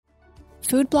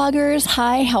Food bloggers,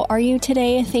 hi, how are you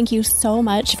today? Thank you so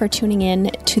much for tuning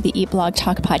in to the Eat Blog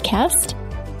Talk podcast.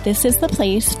 This is the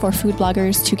place for food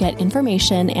bloggers to get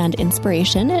information and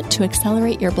inspiration to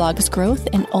accelerate your blog's growth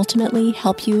and ultimately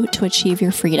help you to achieve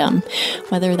your freedom,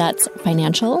 whether that's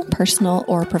financial, personal,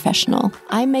 or professional.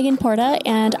 I'm Megan Porta,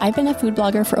 and I've been a food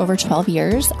blogger for over 12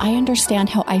 years. I understand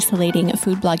how isolating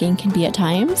food blogging can be at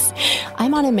times.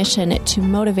 I'm on a mission to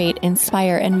motivate,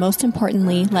 inspire, and most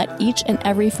importantly, let each and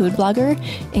every food blogger,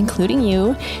 including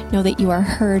you, know that you are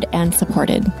heard and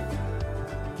supported.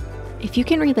 If you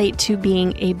can relate to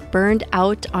being a burned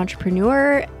out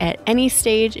entrepreneur at any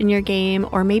stage in your game,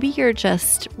 or maybe you're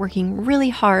just working really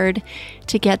hard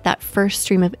to get that first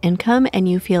stream of income and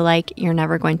you feel like you're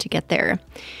never going to get there,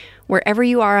 wherever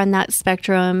you are on that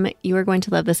spectrum, you are going to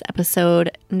love this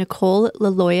episode. Nicole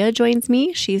Liloia joins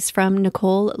me. She's from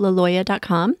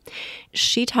NicoleLiloia.com.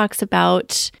 She talks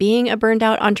about being a burned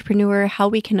out entrepreneur, how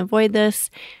we can avoid this,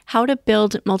 how to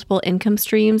build multiple income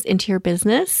streams into your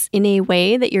business in a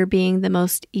way that you're being the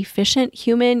most efficient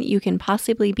human you can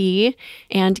possibly be,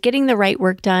 and getting the right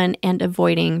work done and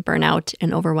avoiding burnout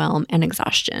and overwhelm and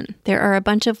exhaustion. There are a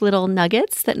bunch of little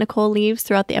nuggets that Nicole leaves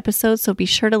throughout the episode, so be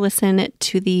sure to listen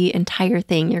to the entire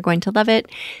thing. You're going to love it.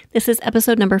 This is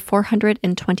episode number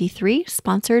 423,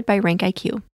 sponsored by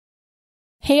RankIQ.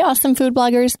 Hey, awesome food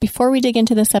bloggers. Before we dig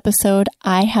into this episode,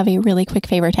 I have a really quick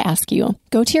favor to ask you.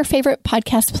 Go to your favorite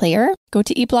podcast player, go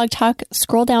to Eat Blog Talk,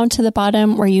 scroll down to the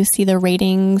bottom where you see the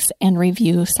ratings and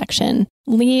review section.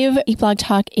 Leave Eat Blog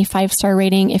Talk a 5-star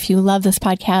rating if you love this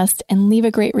podcast, and leave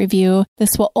a great review.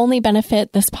 This will only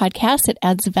benefit this podcast. It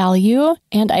adds value,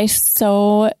 and I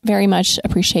so very much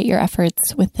appreciate your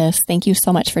efforts with this. Thank you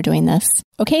so much for doing this.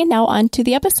 Okay, now on to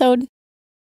the episode.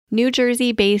 New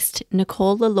Jersey-based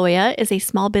Nicole Liloia is a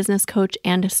small business coach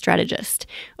and strategist.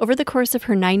 Over the course of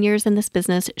her 9 years in this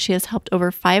business, she has helped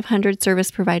over 500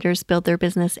 service providers build their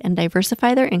business and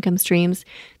diversify their income streams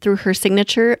through her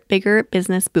signature Bigger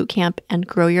Business Bootcamp and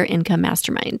Grow Your Income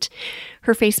Mastermind.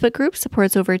 Her Facebook group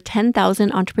supports over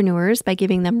 10,000 entrepreneurs by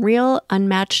giving them real,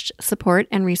 unmatched support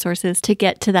and resources to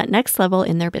get to that next level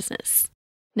in their business.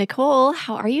 Nicole,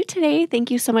 how are you today? Thank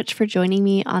you so much for joining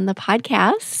me on the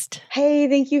podcast. Hey,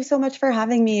 thank you so much for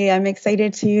having me. I'm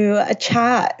excited to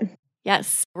chat.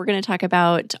 Yes, we're going to talk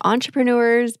about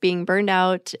entrepreneurs being burned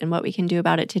out and what we can do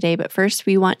about it today. But first,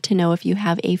 we want to know if you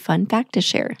have a fun fact to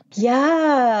share.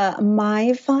 Yeah,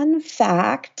 my fun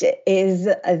fact is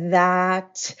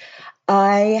that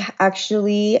I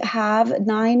actually have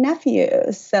 9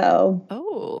 nephews. So,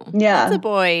 yeah, lots of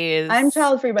boys. I'm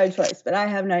child-free by choice, but I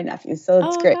have 9 nephews. So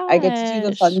it's great. Gosh. I get to do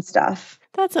the fun stuff.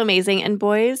 That's amazing. And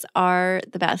boys are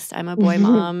the best. I'm a boy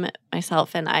mom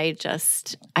myself, and I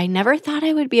never thought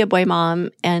I would be a boy mom,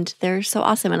 and they're so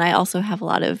awesome. And I also have a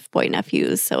lot of boy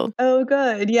nephews. So, oh,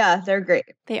 good. Yeah, they're great.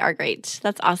 They are great.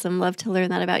 That's awesome. Love to learn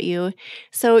that about you.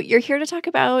 So you're here to talk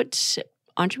about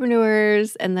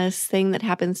entrepreneurs and this thing that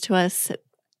happens to us.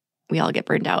 We all get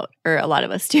burned out, or a lot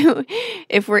of us do,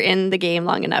 if we're in the game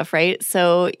long enough, right?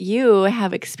 So you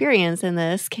have experience in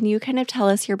this. Can you kind of tell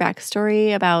us your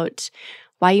backstory about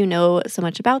why you know so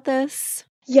much about this?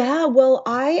 Yeah, well,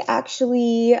 I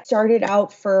actually started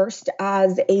out first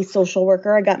as a social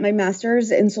worker. I got my master's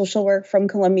in social work from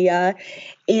Columbia,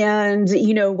 and,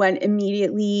 went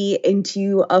immediately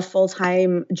into a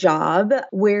full-time job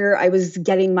where I was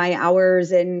getting my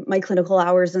hours and my clinical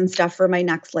hours and stuff for my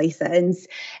next license.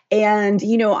 And,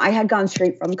 I had gone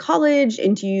straight from college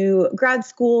into grad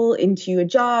school, into a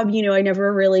job. I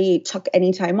never really took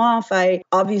any time off. I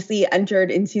obviously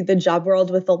entered into the job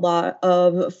world with a lot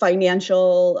of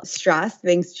financial stress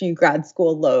thanks to grad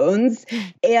school loans.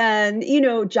 And,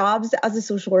 jobs as a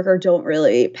social worker don't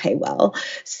really pay well.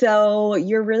 So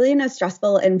you're really in a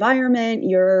stressful environment.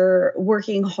 You're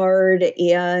working hard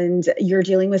and you're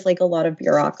dealing with a lot of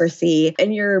bureaucracy,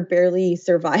 and you're barely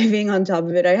surviving on top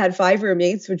of it. I had 5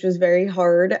 roommates, which was very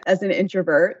hard as an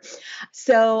introvert.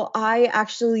 So I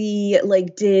actually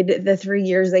did the 3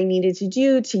 years I needed to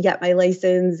do to get my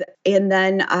license. And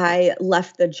then I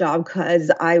left the job because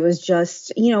I was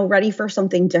just, ready for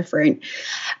something different.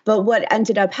 But what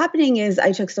ended up happening is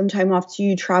I took some time off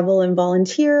to travel and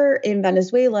volunteer in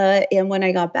Venezuela. And when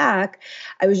I got back,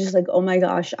 I was just like, oh my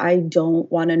gosh, I don't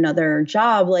want another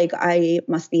job. I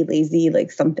must be lazy.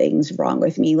 Something's wrong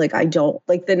with me. I don't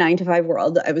the 9-to-5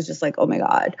 world. I was just like, oh my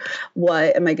God,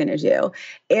 what am I going to do?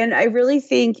 And I really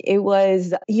think it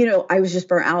was, I was just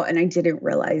burnt out and I didn't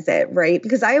realize it, right?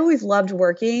 Because I always loved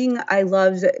working. I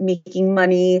loved making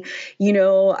money.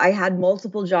 I had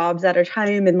multiple jobs at a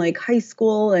time in high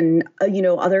school and,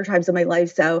 other times of my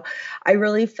life. So I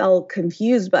really felt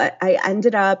confused, but I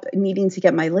ended up needing to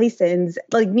get my license,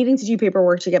 like needing to do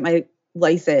paperwork to get my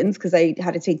license because I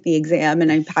had to take the exam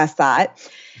and I passed that.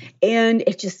 And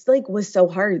it just like was so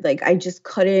hard. Like I just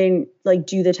couldn't like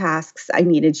do the tasks I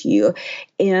needed to.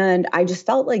 And I just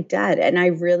felt like dead. And I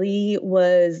really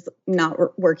was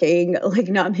not working, like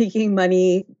not making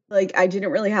money. Like I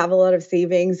didn't really have a lot of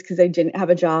savings because I didn't have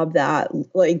a job that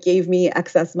like gave me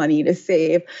excess money to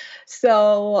save.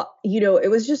 So, it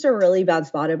was just a really bad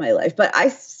spot in my life. But I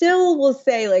still will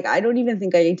say, like, I don't even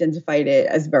think I identified it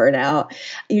as burnout.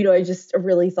 I just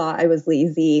really thought I was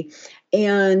lazy.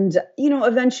 And,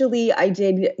 eventually I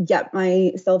did get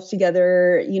myself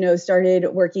together, started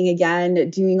working again,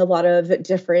 doing a lot of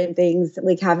different things,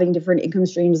 like having different income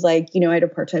streams. Like, I had a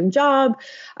part-time job,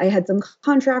 I had some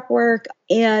contract work,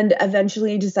 and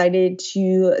eventually decided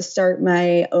to start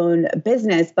my own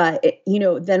business. But,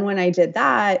 then when I did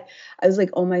that, I was like,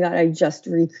 oh my God, I just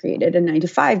recreated a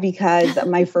 9-to-5 because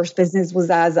my first business was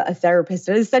as a therapist.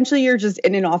 And essentially you're just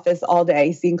in an office all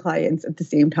day seeing clients at the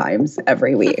same times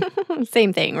every week.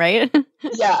 Same thing, right?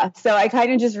 Yeah. So I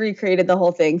kind of just recreated the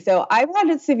whole thing. So I've had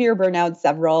a severe burnout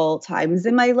several times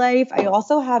in my life. I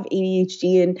also have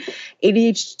ADHD, and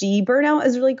ADHD burnout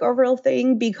is like a real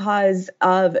thing because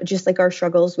of just like our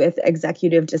struggles with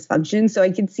executive dysfunction. So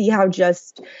I can see how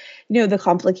just the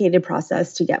complicated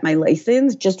process to get my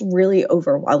license just really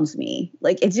overwhelms me.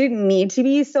 Like it didn't need to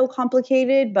be so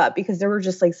complicated, but because there were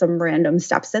just like some random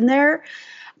steps in there,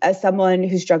 as someone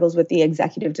who struggles with the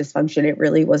executive dysfunction, it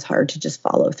really was hard to just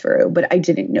follow through. But I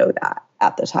didn't know that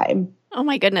at the time. Oh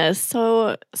my goodness.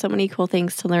 So many cool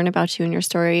things to learn about you and your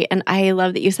story. And I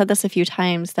love that you said this a few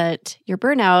times, that your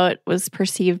burnout was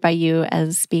perceived by you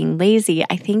as being lazy.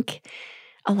 I think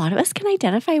a lot of us can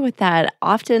identify with that.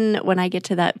 Often when I get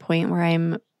to that point where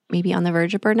I'm maybe on the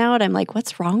verge of burnout, I'm like,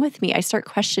 what's wrong with me? I start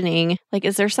questioning, like,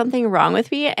 is there something wrong with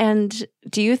me? And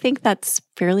do you think that's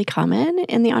fairly common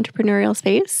in the entrepreneurial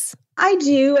space? I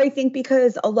do. I think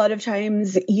because a lot of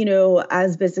times,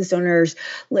 as business owners,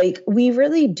 like we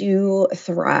really do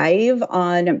thrive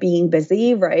on being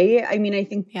busy, right? I mean, I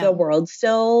think the world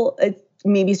still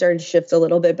maybe started to shift a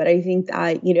little bit, but I think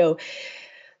that,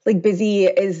 like busy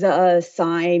is a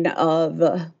sign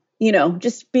of,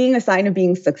 just being a sign of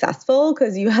being successful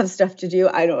because you have stuff to do.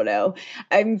 I don't know.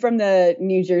 I'm from the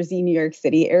New Jersey, New York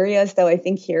City area. So I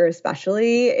think here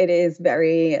especially, it is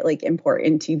very like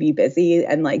important to be busy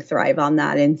and like thrive on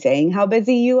that and saying how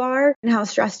busy you are and how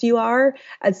stressed you are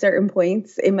at certain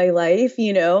points in my life,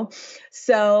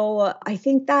 So I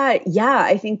think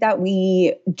that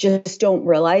we just don't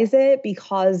realize it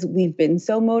because we've been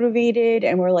so motivated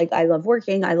and we're like, I love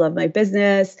working. I love my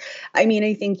business. I mean,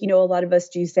 I think, a lot of us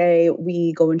do say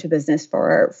we go into business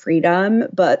for freedom,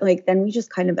 but like then we just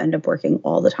kind of end up working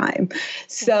all the time.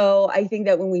 So I think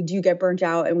that when we do get burnt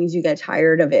out and we do get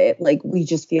tired of it, like we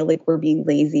just feel like we're being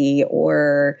lazy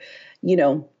or,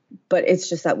 but it's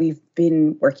just that we've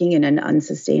been working in an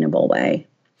unsustainable way.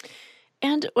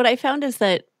 And what I found is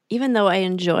that even though I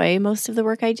enjoy most of the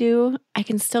work I do, I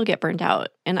can still get burnt out.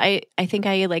 And I think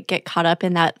I like get caught up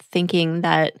in that thinking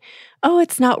that, oh,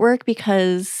 it's not work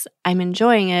because I'm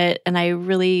enjoying it and I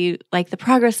really like the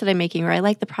progress that I'm making, or I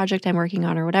like the project I'm working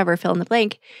on, or whatever, fill in the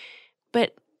blank.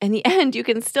 But in the end, you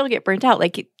can still get burnt out.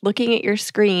 Like looking at your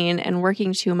screen and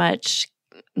working too much,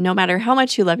 no matter how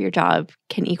much you love your job,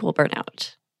 can equal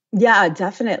burnout. Yeah,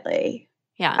 definitely.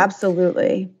 Yeah.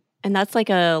 Absolutely. And that's like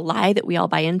a lie that we all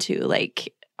buy into.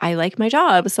 Like, I like my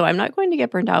job, so I'm not going to get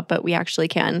burned out, but we actually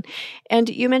can. And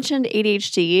you mentioned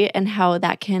ADHD and how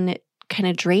that can kind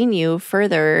of drain you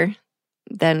further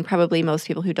than probably most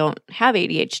people who don't have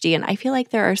ADHD. And I feel like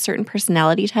there are certain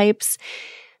personality types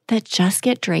that just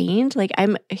get drained. Like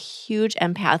I'm a huge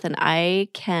empath and I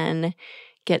can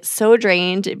get so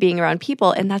drained being around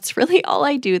people. And that's really all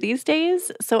I do these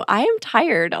days. So I am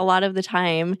tired a lot of the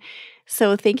time.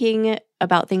 So thinking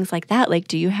about things like that, like,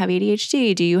 do you have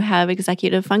ADHD? Do you have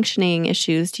executive functioning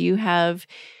issues? Do you have,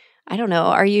 I don't know,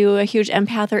 are you a huge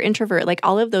empath or introvert? Like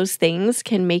all of those things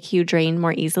can make you drain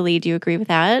more easily. Do you agree with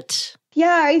that?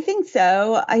 Yeah, I think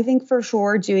so. I think for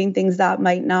sure doing things that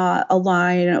might not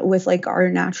align with like our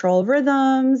natural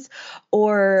rhythms,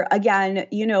 or again,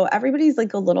 everybody's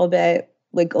like a little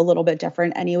bit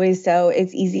different anyway. So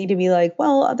it's easy to be like,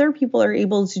 well, other people are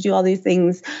able to do all these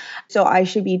things, so I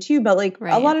should be too. But like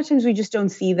a lot of times we just don't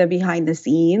see the behind the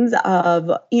scenes of,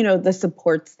 the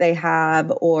supports they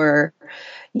have or,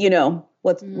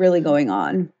 what's really going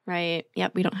on. Right.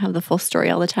 Yep. We don't have the full story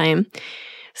all the time.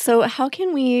 So how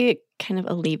can we kind of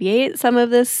alleviate some of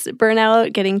this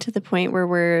burnout, getting to the point where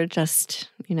we're just,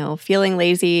 feeling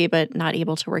lazy but not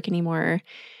able to work anymore?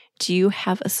 Do you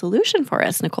have a solution for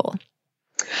us, Nicole?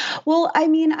 Well, I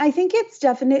mean, I think it's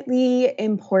definitely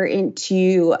important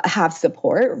to have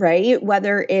support, right?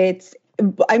 Whether it's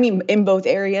in both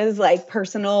areas, like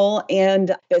personal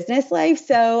and business life.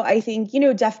 So I think,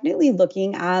 definitely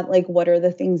looking at like what are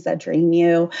the things that drain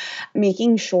you,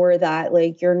 making sure that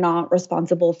like you're not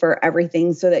responsible for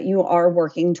everything so that you are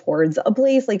working towards a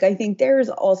place. Like I think there's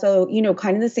also,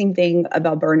 kind of the same thing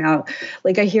about burnout.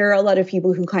 Like I hear a lot of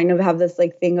people who kind of have this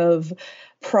like thing of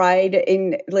pride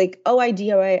in like, oh, I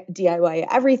DIY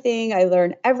everything. I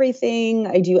learn everything.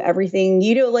 I do everything.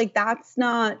 Like that's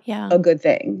not a good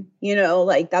thing.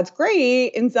 Like that's great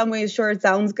in some ways. Sure, it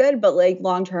sounds good, but like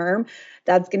long term,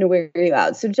 that's going to wear you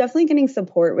out. So definitely getting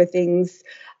support with things,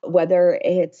 whether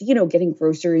it's, getting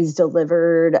groceries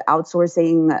delivered,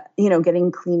 outsourcing,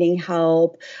 getting cleaning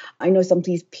help. I know some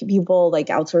people like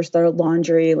outsource their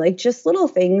laundry, like just little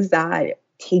things that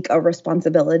take a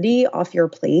responsibility off your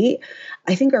plate,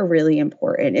 I think are really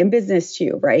important in business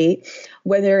too, right?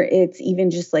 Whether it's even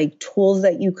just like tools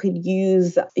that you could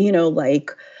use,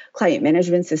 like client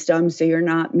management systems. So you're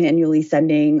not manually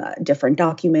sending different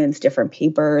documents, different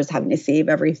papers, having to save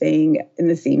everything in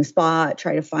the same spot,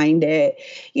 try to find it,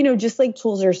 just like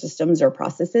tools or systems or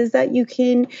processes that you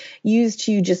can use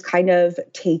to just kind of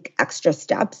take extra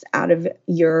steps out of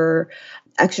your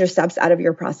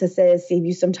processes, save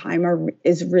you some time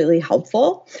is really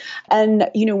helpful. And,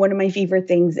 one of my favorite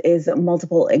things is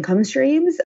multiple income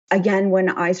streams. Again, when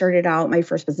I started out my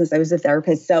first business, I was a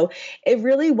therapist. So it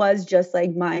really was just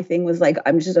like my thing was like,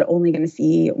 I'm just only going to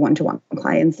see one-to-one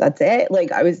clients. That's it.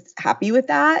 Like I was happy with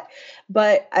that.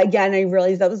 But again, I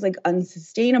realized that was like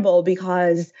unsustainable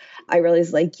because I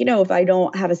realized like, if I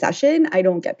don't have a session, I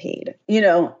don't get paid.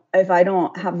 If I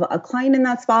don't have a client in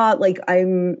that spot, like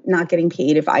I'm not getting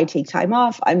paid. If I take time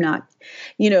off, I'm not,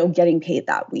 getting paid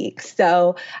that week.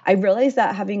 So I realized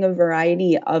that having a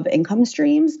variety of income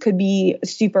streams could be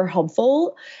super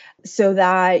helpful so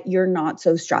that you're not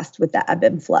so stressed with the ebb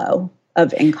and flow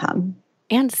of income.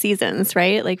 And seasons,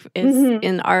 right? Like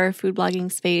in our food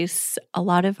blogging space, a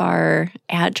lot of our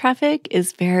ad traffic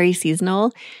is very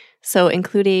seasonal. So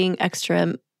including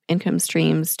extra income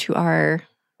streams to our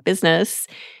business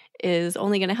is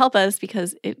only going to help us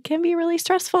because it can be really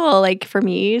stressful. Like for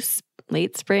me,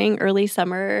 late spring, early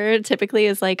summer typically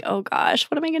is like, oh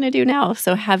gosh, what am I going to do now?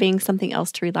 So having something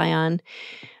else to rely on.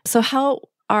 So how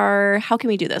can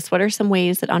we do this? What are some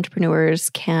ways that entrepreneurs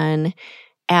can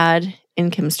add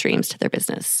income streams to their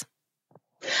business?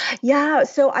 Yeah.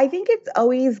 So I think it's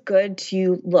always good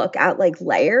to look at like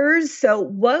layers. So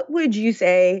what would you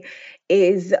say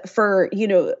is for,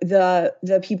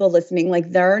 the people listening,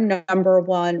 like their number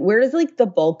one, where does like the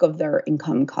bulk of their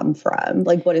income come from?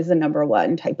 Like what is the number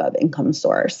one type of income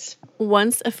source?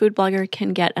 Once a food blogger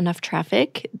can get enough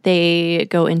traffic, they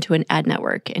go into an ad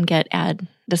network and get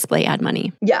display ad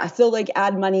money. Yeah. So like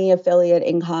ad money, affiliate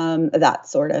income, that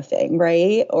sort of thing,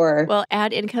 right? Well,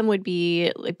 ad income would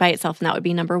be like by itself, and that would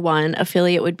be number one.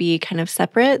 Affiliate would be kind of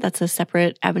separate. That's a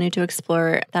separate avenue to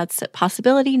explore. That's a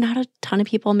possibility. Not a ton of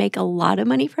people make a lot of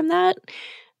money from that.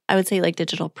 I would say like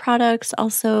digital products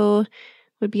also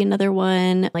would be another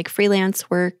one, like freelance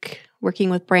work, working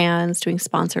with brands, doing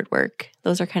sponsored work.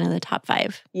 Those are kind of the top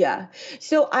 5. Yeah.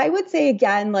 So I would say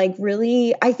again, like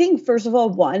really, I think first of all,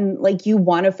 one, like you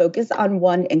want to focus on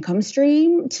one income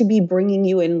stream to be bringing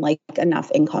you in like enough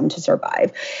income to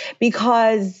survive,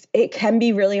 because it can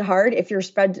be really hard if you're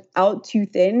spread out too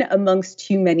thin amongst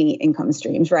too many income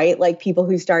streams, right? Like people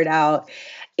who start out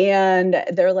and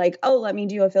they're like, oh, let me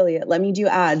do affiliate, let me do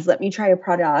ads, let me try a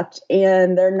product.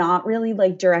 And they're not really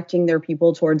like directing their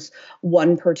people towards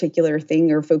one particular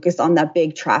thing or focus on that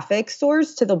big traffic source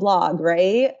to the blog,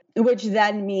 right? Which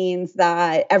then means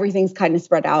that everything's kind of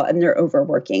spread out and they're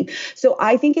overworking. So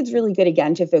I think it's really good,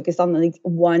 again, to focus on like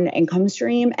one income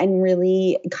stream and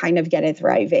really kind of get it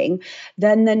thriving.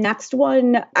 Then the next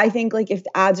one, I think like if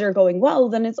the ads are going well,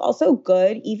 then it's also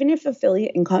good, even if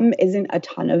affiliate income isn't a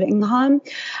ton of income,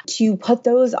 to put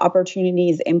those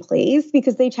opportunities in place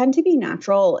because they tend to be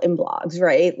natural in blogs,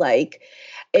 right? Like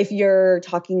if you're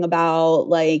talking about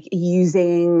like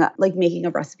using, like making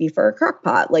a recipe for a crock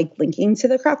pot, like linking to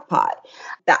the crock pot,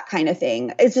 that kind of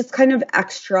thing. It's just kind of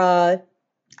extra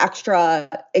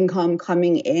income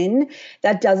coming in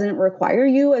that doesn't require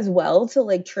you as well to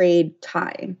like trade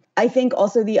time. I think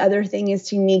also the other thing is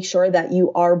to make sure that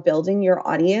you are building your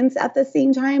audience at the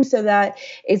same time so that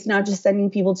it's not just sending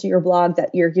people to your blog,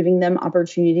 that you're giving them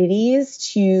opportunities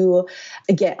to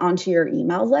get onto your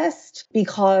email list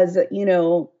because,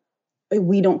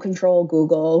 we don't control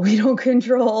Google. We don't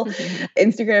control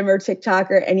Instagram or TikTok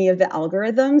or any of the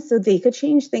algorithms. So they could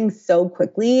change things so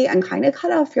quickly and kind of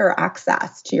cut off your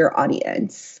access to your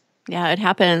audience. Yeah, it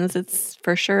happens. It's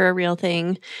for sure a real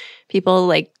thing. People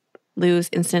like lose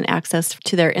instant access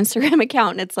to their Instagram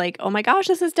account. And it's like, oh my gosh,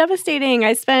 this is devastating.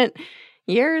 I spent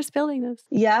years building this.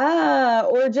 Yeah.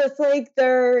 Or just like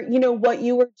what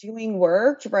you were doing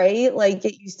worked, right? Like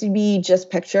it used to be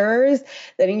just pictures,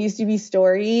 then it used to be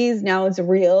stories. Now it's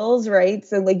reels, right?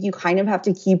 So like you kind of have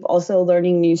to keep also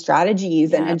learning new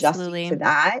strategies and adjusting to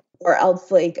that. Or else,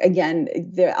 like, again,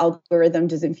 the algorithm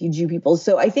doesn't feed you people.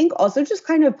 So I think also just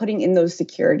kind of putting in those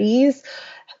securities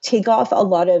take off a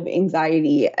lot of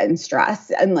anxiety and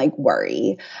stress and like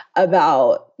worry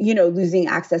about, losing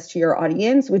access to your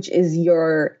audience, which is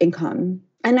your income.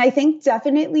 And I think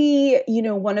definitely,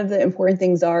 one of the important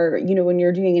things are, when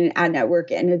you're doing an ad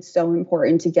network and it's so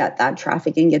important to get that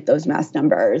traffic and get those mass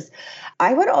numbers,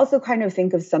 I would also kind of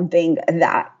think of something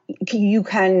that you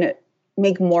can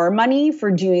make more money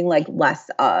for doing like less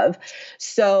of.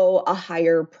 So a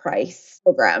higher price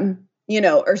program,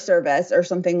 or service or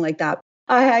something like that.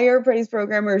 A higher price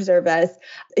program or service,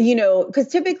 because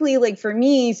typically, like for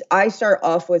me, I start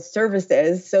off with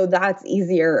services, so that's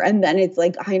easier. And then it's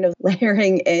like kind of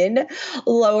layering in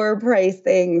lower price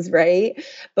things, right?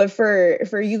 But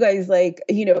for you guys, like,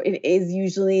 it is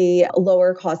usually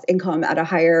lower cost income at a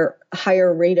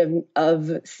higher rate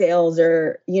of sales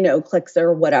or, clicks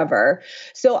or whatever.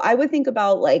 So I would think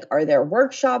about like, are there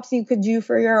workshops you could do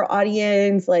for your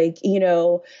audience? Like,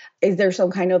 is there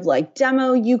some kind of like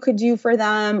demo you could do for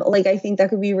them? Like, I think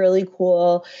that could be really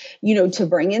cool, to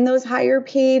bring in those higher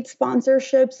paid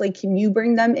sponsorships. Like, can you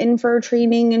bring them in for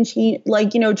training and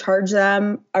charge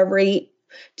them a rate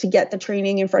to get the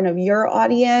training in front of your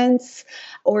audience,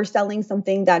 or selling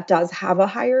something that does have a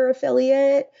higher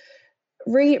affiliate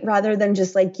rate rather than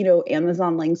just like,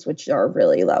 Amazon links, which are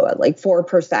really low at like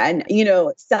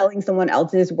 4%, selling someone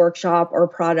else's workshop or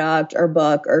product or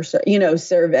book or,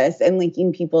 service and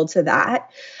linking people to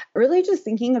that. Really just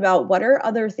thinking about what are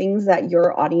other things that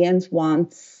your audience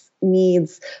wants,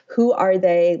 needs, who are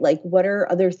they, like what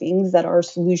are other things that are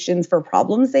solutions for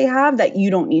problems they have that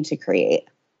you don't need to create.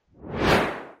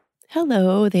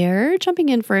 Hello there. Jumping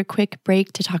in for a quick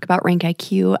break to talk about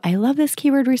RankIQ. I love this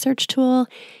keyword research tool,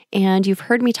 and you've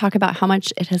heard me talk about how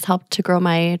much it has helped to grow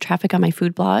my traffic on my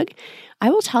food blog. I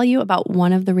will tell you about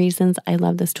one of the reasons I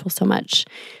love this tool so much,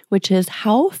 which is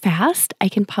how fast I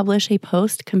can publish a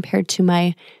post compared to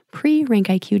my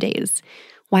pre-RankIQ days.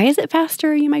 Why is it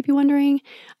faster, you might be wondering?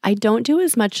 I don't do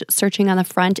as much searching on the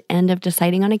front end of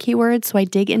deciding on a keyword, so I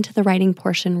dig into the writing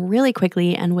portion really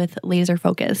quickly and with laser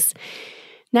focus.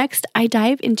 Next, I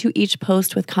dive into each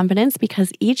post with confidence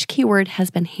because each keyword has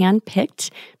been handpicked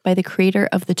by the creator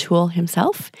of the tool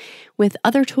himself. With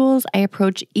other tools, I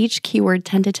approach each keyword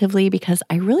tentatively because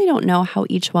I really don't know how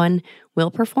each one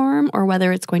will perform or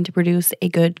whether it's going to produce a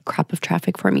good crop of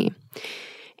traffic for me.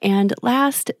 And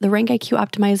last, the RankIQ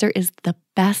optimizer is the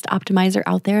best optimizer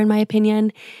out there, in my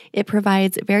opinion. It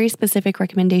provides very specific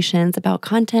recommendations about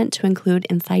content to include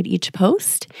inside each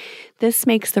post. This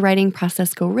makes the writing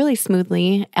process go really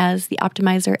smoothly as the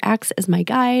optimizer acts as my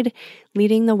guide,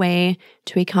 leading the way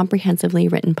to a comprehensively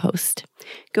written post.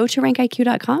 Go to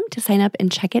rankiq.com to sign up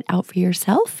and check it out for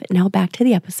yourself. Now back to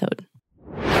the episode.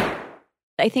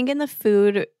 I think in the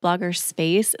food blogger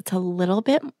space, it's a little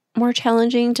bit more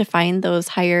challenging to find those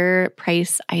higher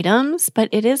price items, but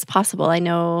it is possible. I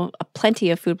know plenty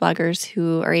of food bloggers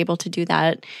who are able to do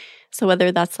that. So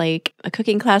whether that's like a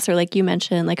cooking class or like you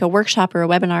mentioned, like a workshop or a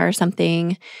webinar or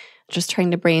something, just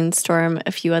trying to brainstorm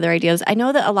a few other ideas. I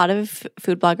know that a lot of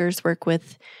food bloggers work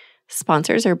with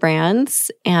sponsors or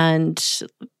brands and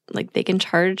like they can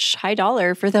charge high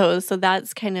dollar for those. So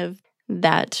that's kind of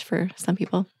that for some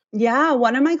people. Yeah,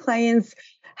 one of my clients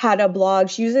had a blog.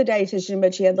 She was a dietitian,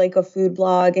 but she had like a food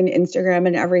blog and Instagram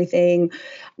and everything.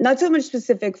 Not so much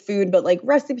specific food, but like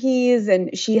recipes.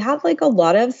 And she had like a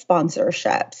lot of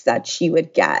sponsorships that she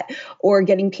would get or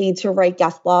getting paid to write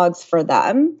guest blogs for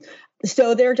them.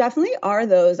 So there definitely are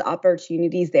those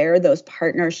opportunities there, those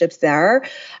partnerships there.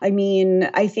 I mean,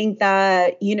 I think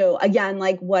that, again,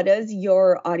 like what does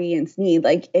your audience need?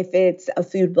 Like if it's a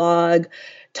food blog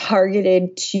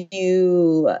targeted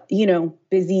to,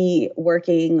 busy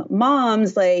working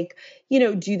moms, like,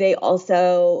 do they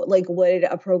also would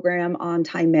a program on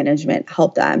time management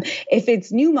help them? If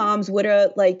it's new moms,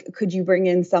 could you bring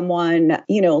in someone,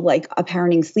 like a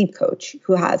parenting sleep coach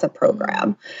who has a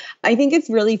program? I think it's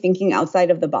really thinking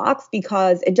outside of the box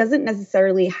because it doesn't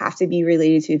necessarily have to be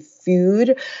related to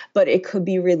food, but it could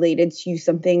be related to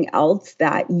something else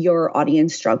that your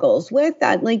audience struggles with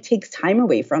that takes time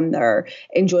away from their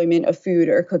enjoyment of food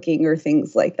or cooking or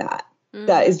things like that.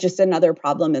 That is just another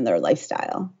problem in their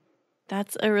lifestyle.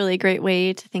 That's a really great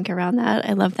way to think around that.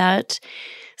 I love that.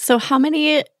 So how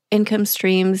many income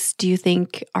streams do you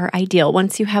think are ideal?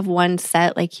 Once you have one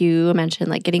set, like you mentioned,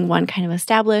 like getting one kind of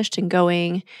established and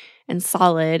going and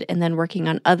solid, and then working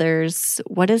on others,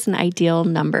 what is an ideal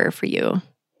number for you?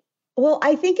 Well,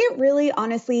 I think it really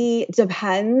honestly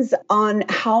depends on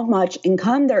how much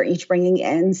income they're each bringing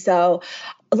in. So,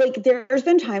 like, there's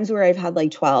been times where I've had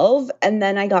like 12 and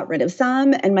then I got rid of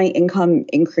some and my income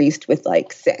increased with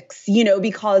like six,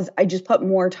 because I just put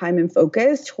more time and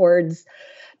focus towards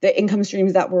the income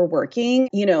streams that were working,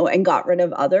 and got rid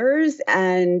of others.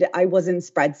 And I wasn't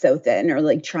spread so thin or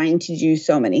like trying to do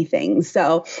so many things.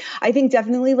 So I think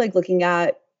definitely like looking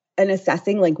at and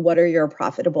assessing like what are your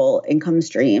profitable income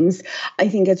streams. I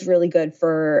think it's really good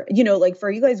for, like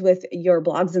for you guys with your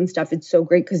blogs and stuff. It's so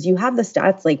great because you have the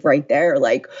stats like right there.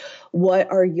 Like what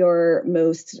are your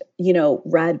most,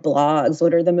 read blogs?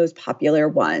 What are the most popular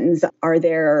ones? Are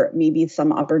there maybe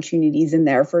some opportunities in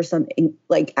there for some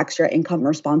like extra income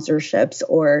or sponsorships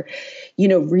or,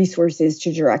 resources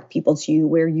to direct people to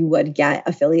where you would get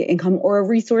affiliate income or a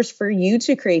resource for you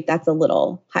to create that's a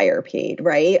little higher paid,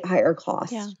 right? Higher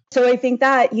cost. Yeah. So I think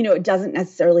that, it doesn't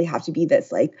necessarily have to be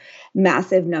this like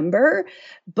massive number,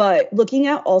 but looking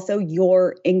at also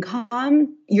your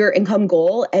income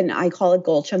goal, and I call it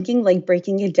goal chunking, like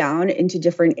breaking it down into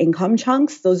different income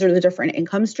chunks. Those are the different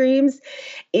income streams.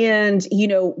 And,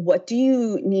 what do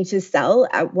you need to sell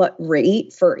at what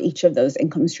rate for each of those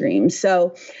income streams?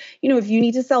 So, if you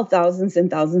need to sell thousands and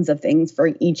thousands of things for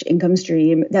each income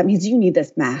stream, that means you need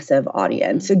this massive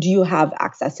audience. So do you have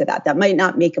access to that? That might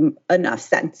not make enough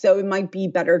sense. So it might be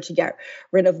better to get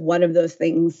rid of one of those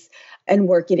things and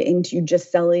work it into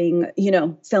just selling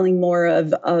more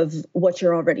of what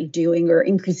you're already doing or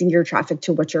increasing your traffic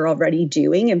to what you're already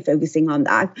doing and focusing on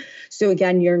that. So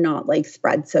again, you're not like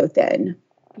spread so thin.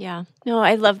 Yeah. No,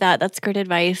 I love that. That's great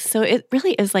advice. So it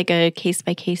really is like a case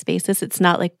by case basis. It's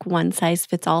not like one size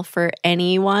fits all for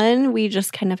anyone. We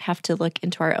just kind of have to look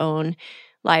into our own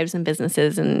lives and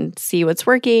businesses and see what's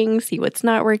working, see what's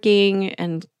not working,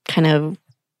 and kind of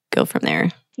go from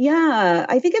there. Yeah,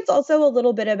 I think it's also a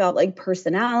little bit about like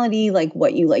personality, like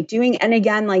what you like doing. And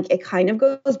again, like it kind of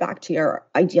goes back to your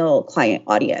ideal client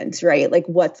audience, right? Like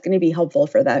what's going to be helpful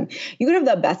for them. You could have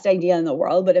the best idea in the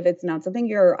world, but if it's not something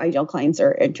your ideal clients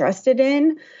are interested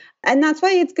in, and that's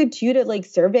why it's good too to like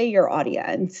survey your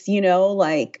audience,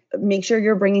 like make sure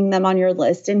you're bringing them on your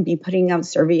list and be putting out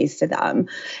surveys to them.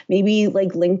 Maybe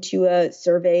like link to a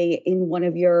survey in one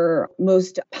of your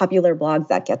most popular blogs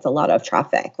that gets a lot of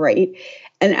traffic, right?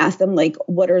 And ask them like,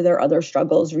 what are their other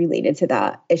struggles related to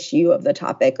that issue of the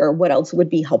topic or what else would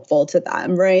be helpful to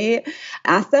them, right?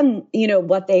 Ask them,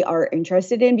 what they are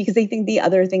interested in, because I think the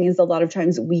other thing is a lot of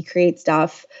times we create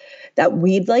stuff that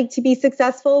we'd like to be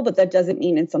successful, but that doesn't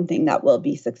mean it's something that will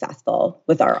be successful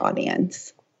with our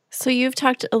audience. So you've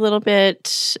talked a little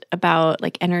bit about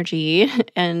like energy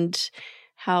and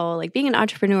how like being an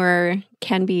entrepreneur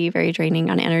can be very draining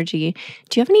on energy.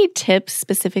 Do you have any tips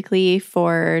specifically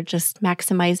for just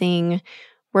maximizing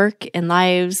work and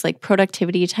lives, like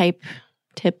productivity type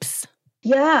tips?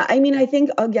 Yeah, I mean, I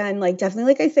think again, like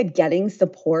definitely, like I said, getting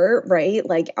support, right?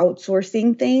 Like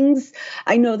outsourcing things.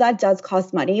 I know that does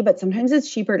cost money, but sometimes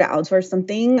it's cheaper to outsource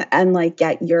something and like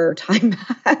get your time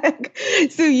back.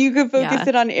 So you could focus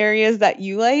it on areas that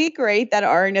you like, right? That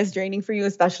aren't as draining for you,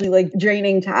 especially like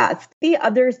draining tasks. The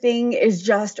other thing is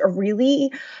just a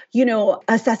really,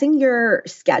 assessing your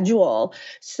schedule.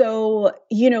 So,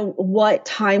 what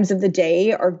times of the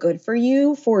day are good for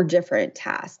you for different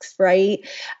tasks, right?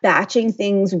 Batching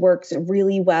things works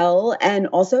really well. And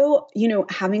also,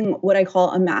 having what I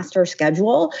call a master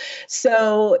schedule.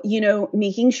 So,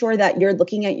 making sure that you're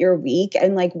looking at your week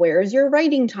and like, where is your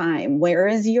writing time? Where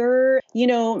is your,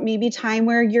 maybe time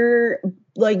where you're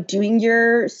like doing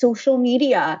your social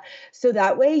media. So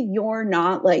that way you're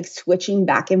not like switching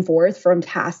back and forth from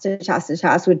task to task to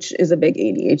task, which is a big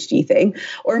ADHD thing,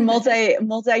 or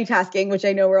multitasking, which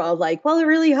I know we're all like, well, it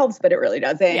really helps, but it really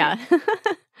doesn't. Yeah.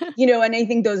 And I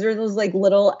think those are those like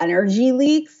little energy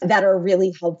leaks that are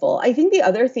really helpful. I think the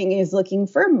other thing is looking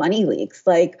for money leaks.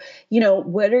 Like,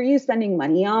 what are you spending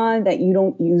money on that you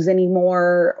don't use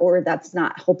anymore, or that's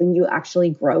not helping you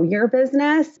actually grow your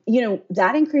business?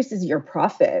 That increases your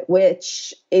profit,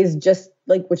 which is just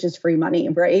like, which is free money,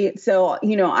 right? So,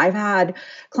 I've had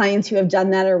clients who have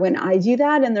done that, or when I do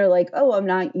that and they're like, oh, I'm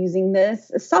not using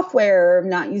this software, I'm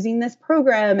not using this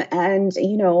program. And,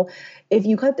 if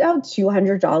you cut out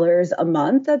 $200 a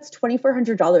month, that's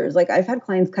 $2,400. Like, I've had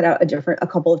clients cut out a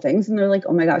couple of things and they're like,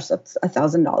 oh my gosh, that's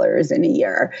 $1,000 in a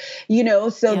year,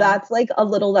 so that's like a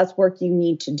little less work you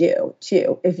need to do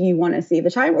too, if you want to save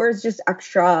the time, or it's just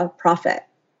extra profit.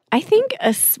 I think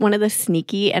one of the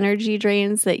sneaky energy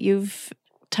drains that you've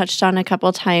touched on a couple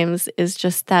of times is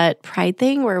just that pride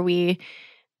thing where we,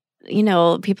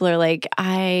 people are like,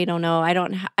 I don't know,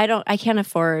 I can't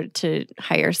afford to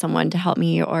hire someone to help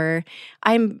me, or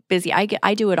I'm busy.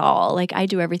 I do it all. Like, I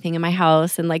do everything in my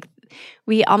house. And like,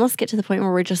 we almost get to the point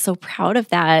where we're just so proud of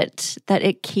that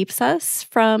it keeps us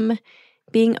from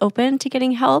being open to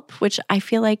getting help, which I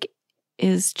feel like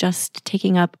is just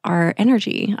taking up our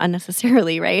energy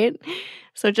unnecessarily, right?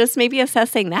 So just maybe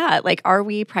assessing that, like, are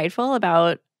we prideful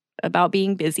about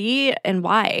being busy, and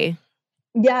why?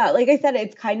 Yeah, like I said,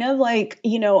 it's kind of like,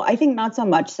 I think not so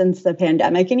much since the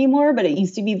pandemic anymore, but it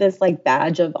used to be this like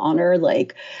badge of honor,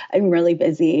 like, I'm really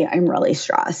busy, I'm really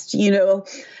stressed,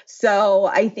 So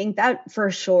I think that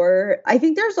for sure. I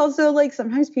think there's also like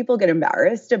sometimes people get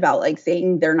embarrassed about like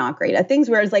saying they're not great at things.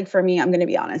 Whereas like for me, I'm going to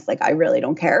be honest, like I really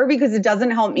don't care, because it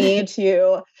doesn't help me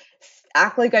to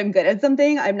act like I'm good at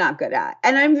something I'm not good at.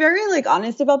 And I'm very like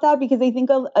honest about that, because I think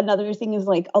another thing is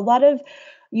like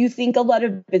you think a lot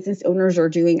of business owners are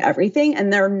doing everything,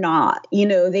 and they're not.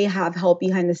 They have help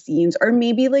behind the scenes, or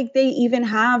maybe like they even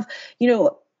have,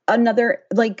 another,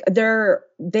 like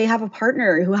they have a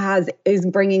partner who is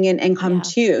bringing in income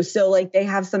too. So like they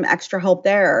have some extra help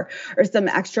there, or some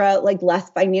extra like less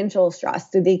financial stress,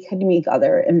 so they could make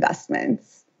other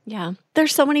investments. Yeah.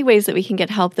 There's so many ways that we can get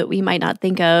help that we might not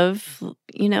think of,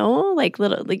 like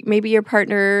maybe your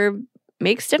partner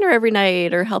makes dinner every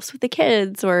night, or helps with the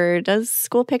kids, or does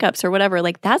school pickups, or whatever.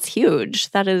 Like, that's huge.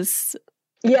 Like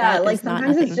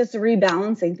sometimes it's just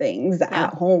rebalancing things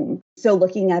at home. So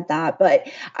looking at that, but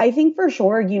I think for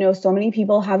sure, so many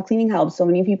people have cleaning help. So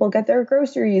many people get their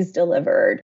groceries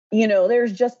delivered.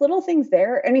 There's just little things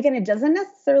there. And again, it doesn't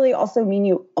necessarily also mean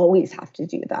you always have to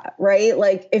do that, right?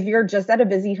 Like if you're just at a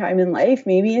busy time in life,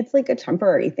 maybe it's like a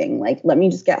temporary thing. Like, let me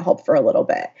just get help for a little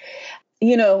bit.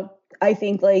 I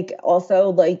think like also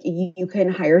like you can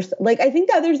hire, like, I think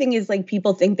the other thing is like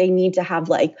people think they need to have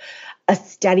like a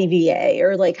steady VA,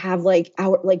 or like have like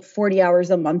 40 hours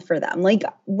a month for them. Like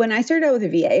when I started out with a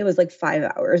VA, it was like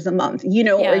 5 hours a month, or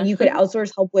you could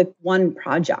outsource help with one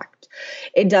project.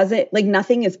 It doesn't, like,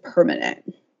 nothing is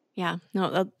permanent. Yeah,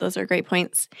 no, those are great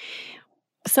points.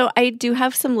 So I do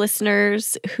have some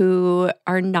listeners who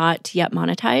are not yet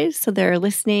monetized. So they're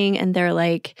listening and they're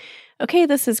like, okay,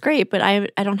 this is great, but I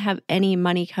don't have any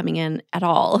money coming in at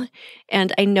all.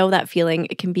 And I know that feeling.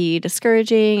 It can be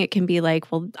discouraging. It can be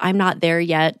like, well, I'm not there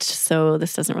yet, so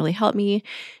this doesn't really help me.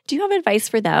 Do you have advice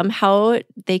for them how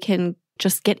they can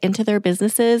just get into their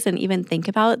businesses and even think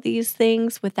about these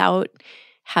things without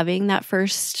having that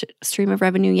first stream of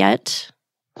revenue yet?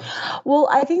 Well,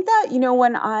 I think that,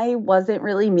 when I wasn't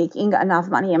really making enough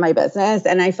money in my business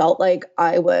and I felt like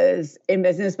I was in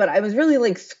business, but I was really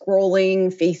like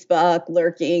scrolling Facebook,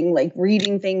 lurking, like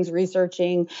reading things,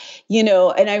 researching,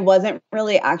 and I wasn't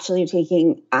really actually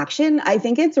taking action. I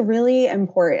think it's really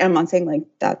important. I'm not saying like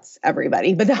that's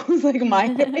everybody, but that was like my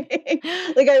thing.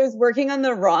 Like I was working on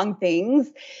the wrong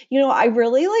things. I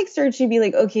really like started to be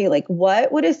like, okay, like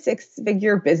what would a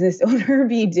 6-figure business owner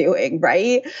be doing?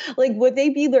 Right? Like, would they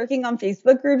be lurking on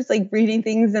Facebook groups, like reading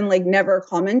things and like never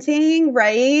commenting,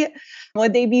 right?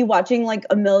 Would they be watching like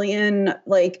a million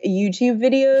like YouTube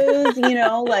videos,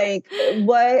 like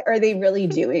what are they really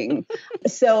doing?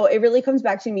 So it really comes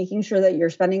back to making sure that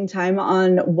you're spending time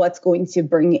on what's going to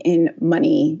bring in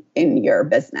money in your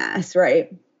business,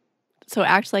 right? So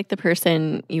act like the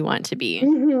person you want to be.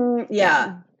 Mm-hmm.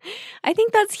 Yeah. I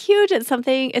think that's huge.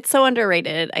 It's so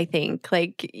underrated, I think.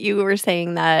 Like you were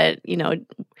saying that,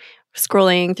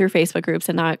 scrolling through Facebook groups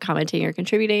and not commenting or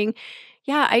contributing.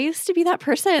 Yeah, I used to be that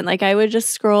person. Like I would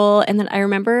just scroll. And then I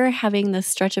remember having this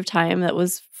stretch of time that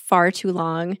was far too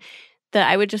long that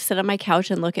I would just sit on my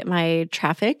couch and look at my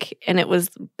traffic, and it was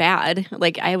bad.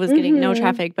 Like I was getting no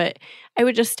traffic, but I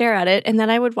would just stare at it. And then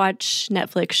I would watch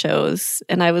Netflix shows,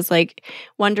 and I was like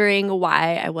wondering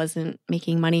why I wasn't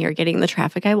making money or getting the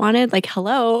traffic I wanted. Like,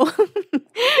 hello.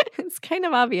 It's kind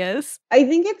of obvious. I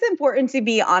think it's important to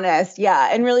be honest. Yeah.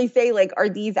 And really say like, are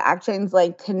these actions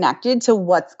like connected to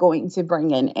what's going to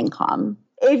bring in income?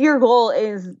 If your goal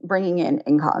is bringing in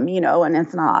income, and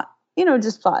it's not,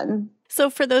 just fun. So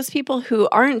for those people who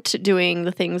aren't doing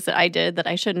the things that I did that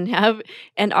I shouldn't have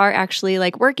and are actually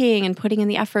like working and putting in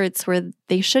the efforts where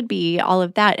they should be, all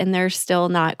of that, and they're still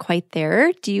not quite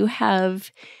there, do you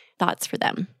have thoughts for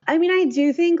them? I mean, I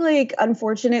do think like,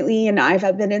 unfortunately, and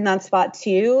I've been in that spot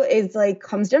too, is like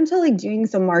comes down to like doing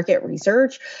some market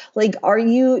research. Like,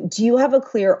 do you have a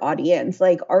clear audience?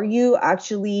 Like, are you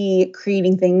actually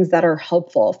creating things that are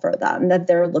helpful for them, that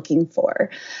they're looking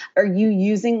for? Are you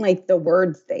using like the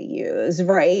words they use,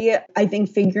 right? I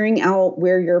think figuring out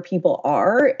where your people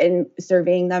are and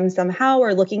surveying them somehow,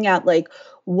 or looking at like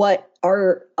what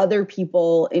are other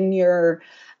people in your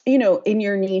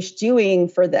niche doing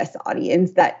for this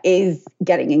audience that is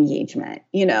getting engagement,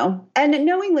 and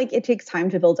knowing like it takes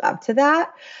time to build up to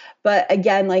that. But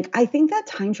again, like I think that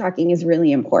time tracking is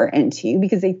really important too,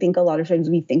 because I think a lot of times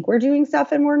we think we're doing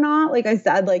stuff and we're not. Like I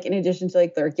said, like in addition to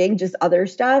like lurking, just other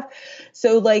stuff.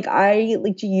 So like I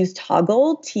like to use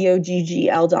Toggle,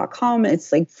 TOGGL.com.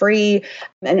 It's like free,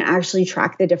 and actually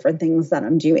track the different things that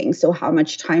I'm doing. So how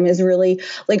much time is really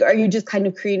like, are you just kind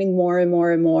of creating more and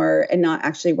more and more and not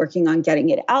actually working on getting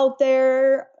it out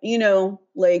there?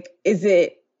 Like, is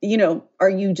it, are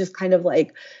you just kind of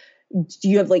like, do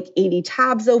you have like 80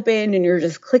 tabs open and you're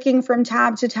just clicking from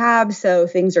tab to tab? So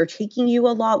things are taking you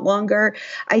a lot longer.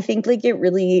 I think like it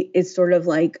really is sort of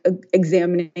like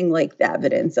examining like the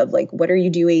evidence of like, what are you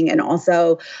doing? And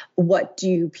also what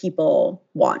do people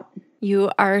want?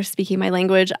 You are speaking my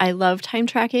language. I love time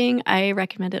tracking. I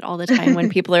recommend it all the time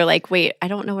when people are like, wait, I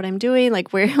don't know what I'm doing.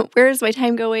 Like, where is my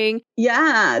time going?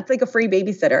 Yeah, it's like a free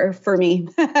babysitter for me.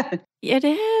 It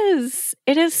is.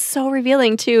 It is so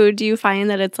revealing too. Do you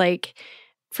find that it's like,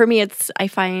 for me, I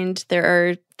find there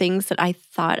are things that I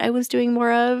thought I was doing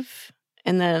more of,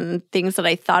 and then things that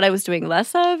I thought I was doing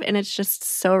less of. And it's just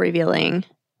so revealing.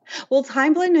 Well,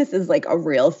 time blindness is like a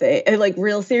real thing, like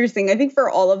real serious thing, I think for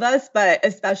all of us, but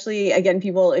especially again,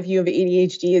 people, if you have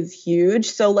ADHD, is huge.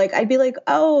 So like, I'd be like,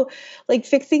 oh, like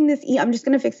fixing this, I'm just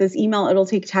going to fix this email. It'll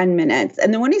take 10 minutes.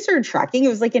 And then when I started tracking, it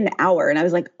was like an hour. And I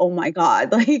was like, oh my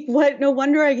God, like what? No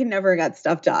wonder I can never get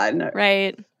stuff done.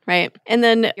 Right. Right. And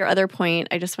then your other point,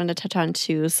 I just wanted to touch on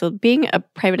too. So being a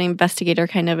private investigator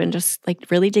kind of, and just like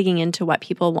really digging into what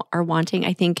people are wanting,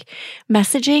 I think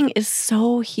messaging is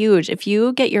so huge. If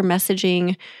you get your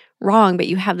messaging wrong, but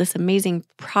you have this amazing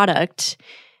product,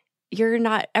 you're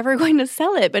not ever going to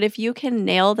sell it. But if you can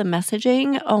nail the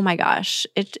messaging, oh my gosh,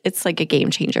 it's like a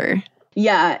game changer.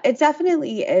 Yeah, it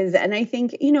definitely is. And I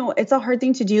think, it's a hard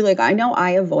thing to do. Like, I know I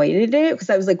avoided it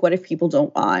because I was like, what if people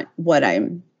don't want what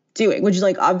I'm doing? Which is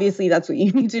like, obviously that's what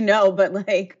you need to know, but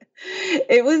like,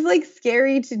 it was like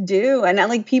scary to do. And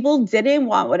like people didn't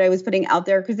want what I was putting out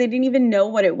there because they didn't even know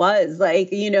what it was. Like,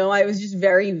 I was just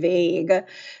very vague.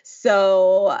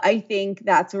 So I think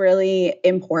that's really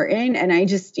important. And I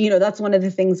just, that's one of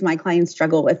the things my clients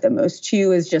struggle with the most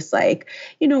too, is just like,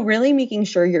 really making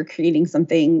sure you're creating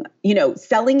something,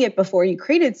 selling it before you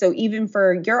create it. So even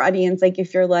for your audience, like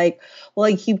if you're like, well,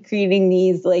 I keep creating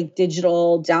these like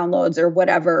digital downloads or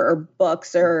whatever, or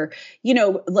books or,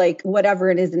 like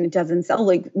whatever it is, and it doesn't sell,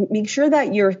 like make sure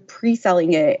that you're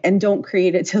pre-selling it and don't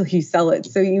create it till you sell it.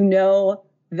 So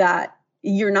that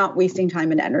you're not wasting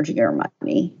time and energy or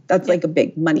money. That's like a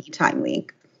big money time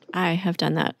leak. I have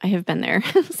done that. I have been there,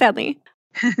 sadly.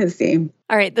 Same.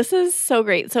 All right. This is so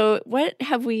great. So what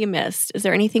have we missed? Is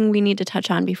there anything we need to touch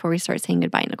on before we start saying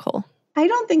goodbye, Nicole? I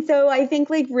don't think so. I think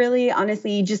like really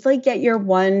honestly, just like get your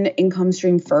one income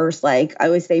stream first. Like I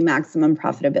always say maximum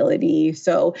profitability.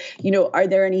 So, are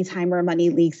there any time or money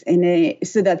leaks in it,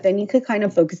 so that then you could kind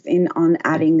of focus in on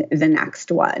adding the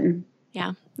next one.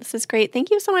 Yeah, this is great.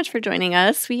 Thank you so much for joining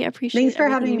us. We appreciate Thanks for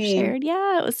having me. Shared.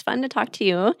 Yeah, it was fun to talk to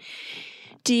you.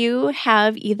 Do you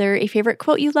have either a favorite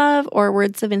quote you love or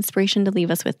words of inspiration to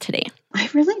leave us with today? I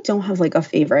really don't have like a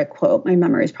favorite quote. My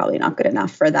memory is probably not good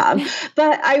enough for that.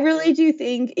 But I really do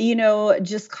think,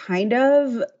 just kind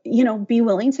of, be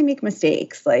willing to make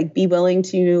mistakes, like be willing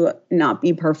to not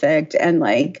be perfect, and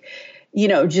like,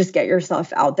 just get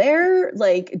yourself out there.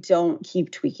 Like, don't keep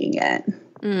tweaking it.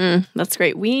 That's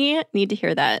great. We need to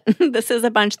hear that. This is a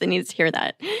bunch that needs to hear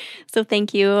that. So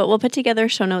thank you. We'll put together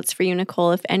show notes for you,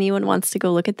 Nicole. If anyone wants to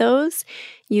go look at those,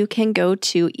 you can go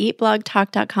to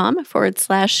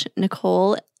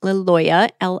eatblogtalk.com/Nicole Liloia,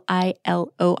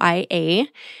 Liloia.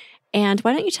 And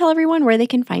why don't you tell everyone where they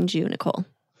can find you, Nicole?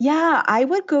 Yeah, I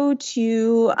would go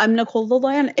to, I'm Nicole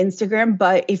Liloia on Instagram,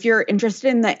 but if you're interested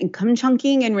in the income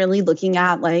chunking and really looking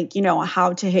at like,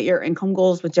 how to hit your income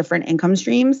goals with different income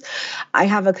streams, I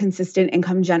have a consistent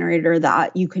income generator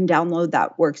that you can download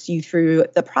that works you through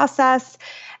the process.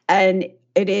 And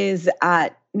it is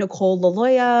at Nicole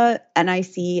Liloia,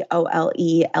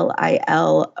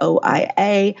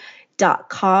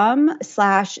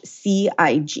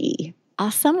 NicoleLiloia.com/CIG.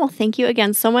 Awesome. Well, thank you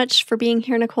again so much for being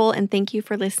here, Nicole, and thank you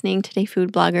for listening today,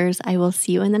 food bloggers. I will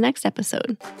see you in the next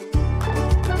episode.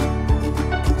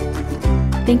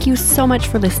 Thank you so much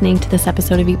for listening to this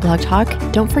episode of Eat Blog Talk.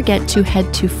 Don't forget to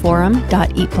head to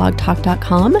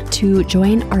forum.eatblogtalk.com to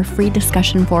join our free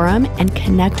discussion forum and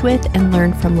connect with and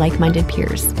learn from like-minded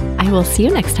peers. I will see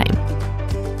you next time.